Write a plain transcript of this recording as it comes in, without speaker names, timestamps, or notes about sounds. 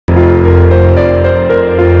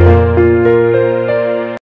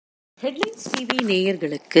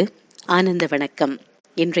நேயர்களுக்கு ஆனந்த வணக்கம்.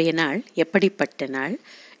 இன்றைய நாள் எப்படிப்பட்ட நாள்?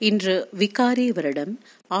 இன்று விகாரி வருடம்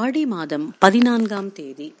ஆடி மாதம் 14ஆம்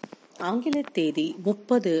தேதி, ஆங்கில தேதி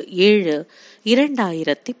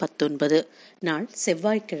 30/7/2019, நாள்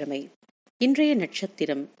செவ்வாய்க்கிழமை. இன்றைய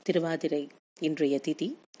நட்சத்திரம் திருவாதிரை. இன்றைய திதி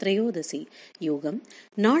திரையோதசி. யோகம்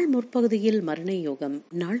நாள் முற்பகுதியில் மரண யோகம்,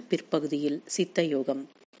 நாள் பிற்பகுதியில் சித்த யோகம்.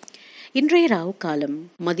 இன்றைய ராவு காலம்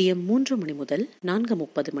மதியம் 3 மணி முதல்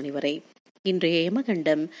 4:30 மணி வரை. இன்றைய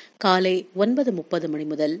யமகண்டம் காலை 9:30 மணி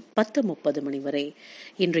முதல் 10:30 மணி வரை.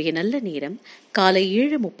 இன்றைய நல்ல நேரம் காலை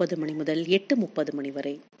 7:30 மணி முதல் 8:30 மணி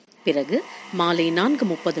வரை. பிறகு மாலை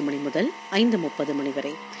 4:30 மணி முதல் 5:30 மணி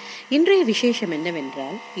வரை. இன்றைய விசேஷம்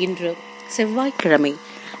என்னவென்றால், இன்று செவ்வாய்க்கிழமை,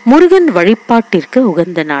 முருகன் வழிபாட்டிற்கு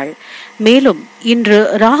உகந்த நாள். மேலும் இன்று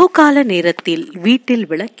ராகுகால நேரத்தில் வீட்டில்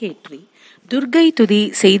விளக்கேற்றி துர்க்கை துதி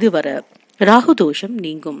செய்து வர ராகு தோஷம்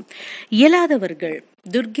நீங்கும். இயலாதவர்கள்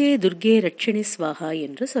துர்கே துர்கே ரட்சணி ஸ்வாகா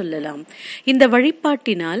என்று சொல்லலாம். இந்த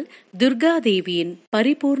வழிபாட்டினால் துர்கா தேவியின்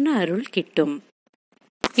பரிபூர்ண அருள் கிட்டும்.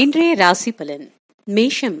 இன்றைய ராசி பலன்.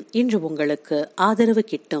 மேஷம், இன்று உங்களுக்கு ஆதரவு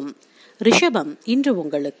கிட்டும். ரிஷபம், இன்று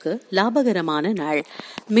உங்களுக்கு லாபகரமான நாள்.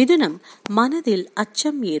 மிதுனம், மனதில்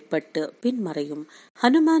அச்சம் ஏற்பட்டு பின்மறையும்.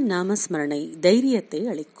 ஹனுமான் நாமஸ்மரணை தைரியத்தை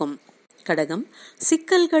அளிக்கும். கடகம்,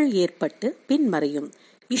 சிக்கல்கள் ஏற்பட்டு பின்மறையும்.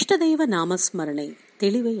 இஷ்டதெய்வ நாமஸ்மரணை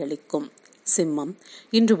தெளிவை அளிக்கும். சிம்மம்,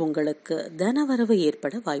 இன்று உங்களுக்கு தனவரவு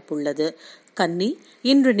ஏற்பட வாய்ப்புள்ளது. கன்னி,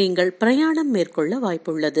 இன்று நீங்கள் பிரயாணம் மேற்கொள்ள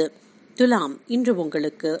வாய்ப்புள்ளது. துலாம், இன்று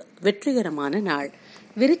உங்களுக்கு வெற்றிகரமான நாள்.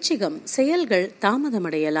 விருச்சிகம், செயல்கள்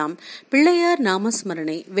தாமதமடையலாம். பிள்ளையார்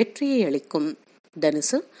நாமஸ்மரணை வெற்றியை அளிக்கும்.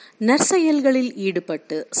 தனுசு, நற்செயல்களில்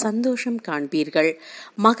ஈடுபட்டு சந்தோஷம் காண்பீர்கள்.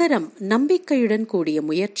 மகரம், நம்பிக்கையுடன் கூடிய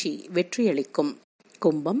முயற்சி வெற்றியளிக்கும்.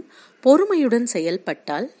 கும்பம், பொறுமையுடன்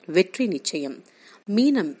செயல்பட்டால் வெற்றி நிச்சயம்.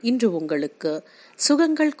 மீனம், இன்று உங்களுக்கு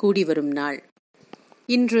சுகங்கள் கூடி வரும் நாள்.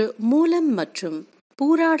 இன்று மூலம் மற்றும்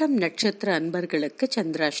பூராடம் நட்சத்திர அன்பர்களுக்கு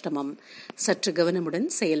சந்திராஷ்டமம். சற்று கவனமுடன்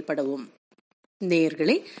செயல்படவும்.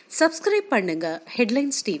 நேயர்களே, சப்ஸ்கிரைப் பண்ணுங்க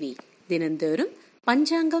ஹெட்லைன்ஸ் டிவி. தினந்தோறும்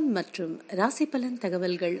பஞ்சாங்கம் மற்றும் ராசி பலன்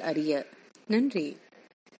தகவல்கள் அறிய. நன்றி.